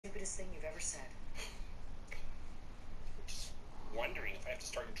wondering if I have to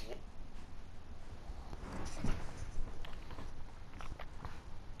start.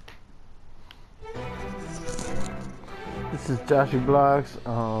 This is Joshyblogz.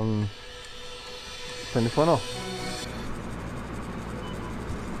 Playing the funnel.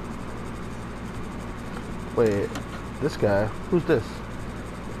 Wait, this guy? Who's this?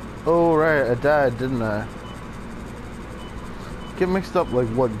 Oh right, I died, didn't I? Get mixed up like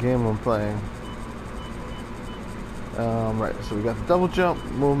what game I'm playing. Right, so we got the double jump,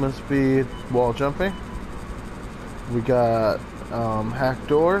 movement speed, wall jumping. We got hack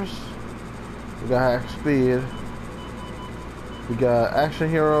doors. We got hack speed. We got action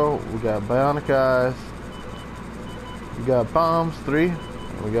hero. We got bionic eyes. We got bombs 3.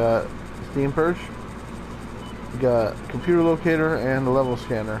 We got steam purge. We got computer locator and the level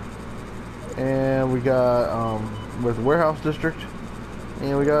scanner. And we got with warehouse district.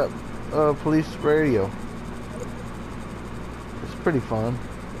 And we got police radio. It's pretty fun.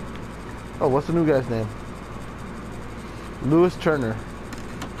 Oh, what's the new guy's name? Lewis Turner.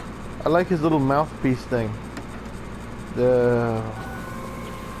 I like his little mouthpiece thing. The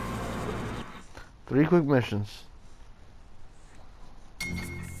 3 quick missions.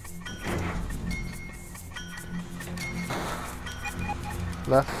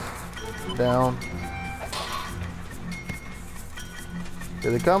 Left, down.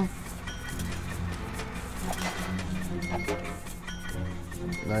 Here they come.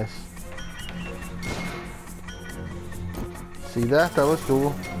 Nice. See that? That was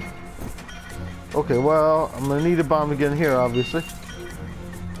cool. Okay, well, I'm gonna need a bomb again here, obviously.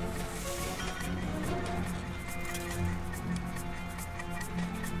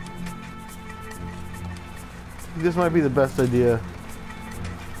 This might be the best idea.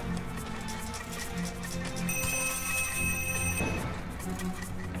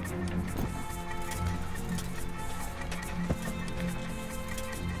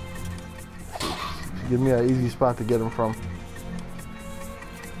 Give me an easy spot to get him from.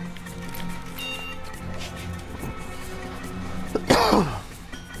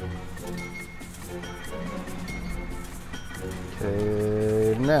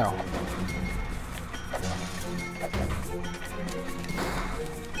 Okay, now.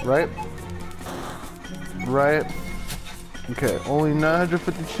 Right? Right. Okay, only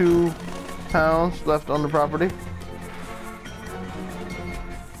 952 pounds left on the property.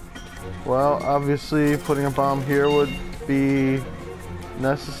 Well, obviously putting a bomb here would be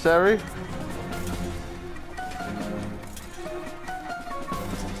necessary.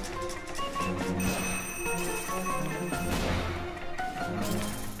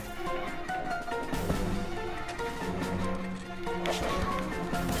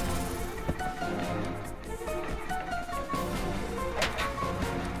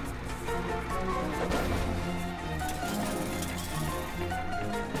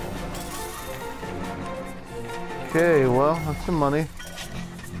 Okay, well, that's some money.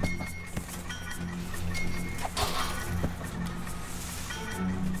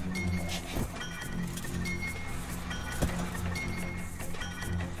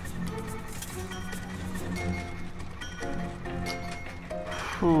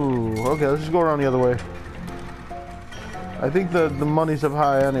 Ooh, okay, let's just go around the other way. I think the money's up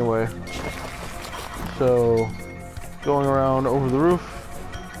high anyway. So, going around over the roof,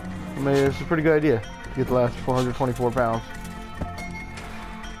 it's a pretty good idea. Get the last 424 pounds.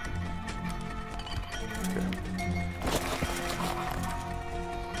 Okay.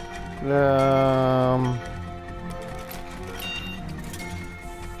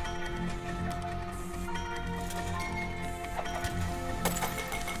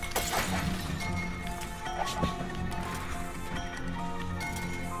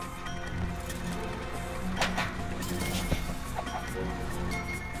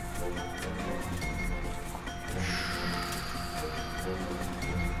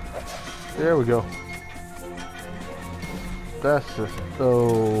 There we go. That's just,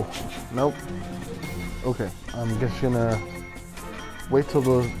 oh, nope. Okay, I'm just gonna wait till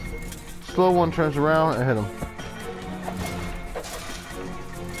the slow one turns around and hit him.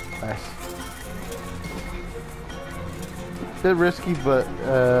 Nice. Bit risky, but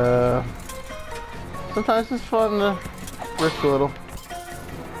sometimes it's fun to risk a little.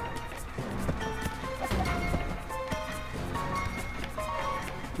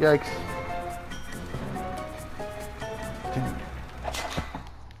 Yikes.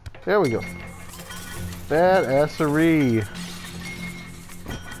 There we go. Badassery.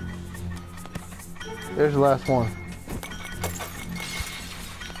 There's the last one.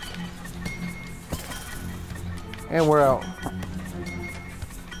 And we're out.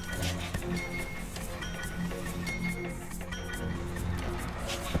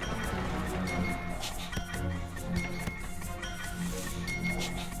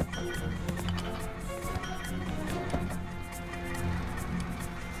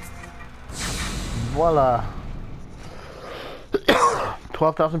 Voila.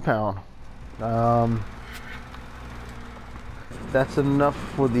 12,000 pound. That's enough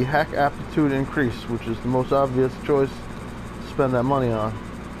for the hack aptitude increase, which is the most obvious choice to spend that money on.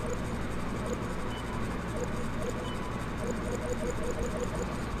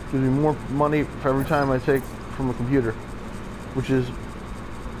 Gives me more money for every time I take from a computer, which is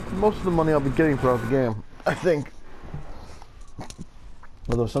most of the money I'll be getting throughout the game, I think.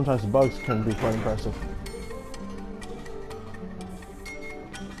 Although sometimes the bugs can be quite impressive.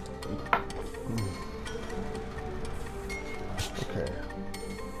 Okay.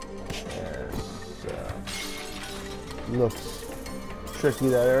 Yes. Looks tricky,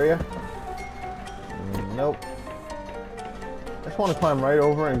 that area. Nope. I just want to climb right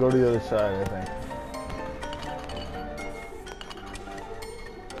over and go to the other side, I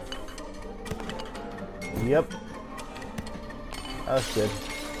think. Yep. That's good.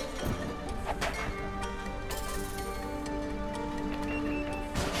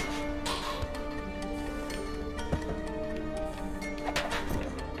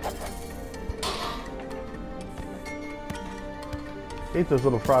 Hate those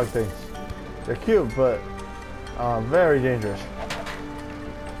little frog things. They're cute, but very dangerous.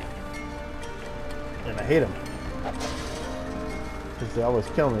 And I hate them. Because they always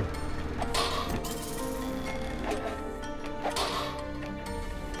kill me.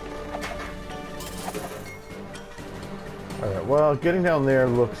 Alright, well, getting down there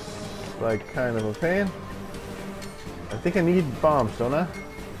looks like kind of a pain. I think I need bombs, don't I?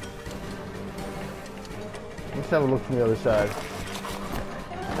 Let's have a look from the other side.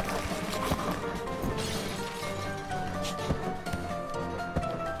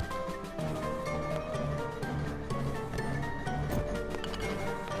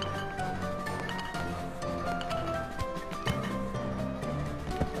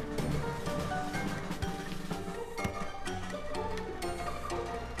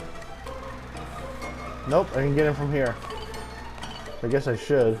 Nope, I can get in from here. I guess I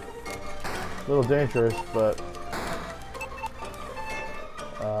should. A little dangerous, but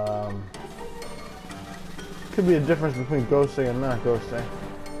could be a difference between ghosting and not ghosting.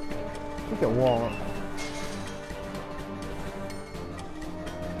 I think it won't.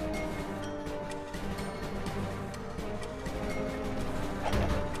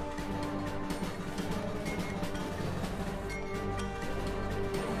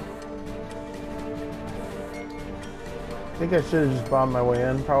 I think I should have just bombed my way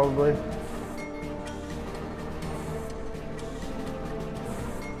in, probably.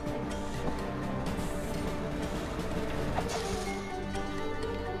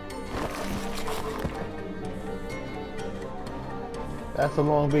 That's a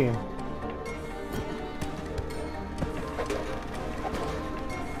long beam.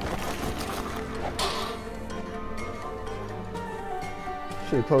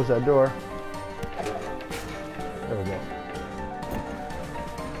 Should have closed that door. There we go.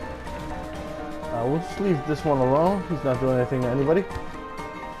 We'll just leave this one alone. He's not doing anything to anybody.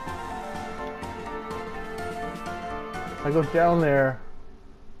 If I go down there,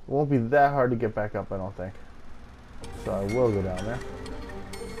 it won't be that hard to get back up, I don't think. So I will go down there.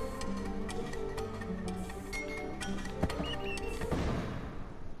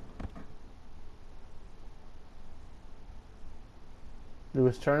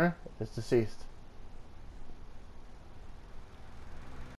 Lewis Turner is deceased.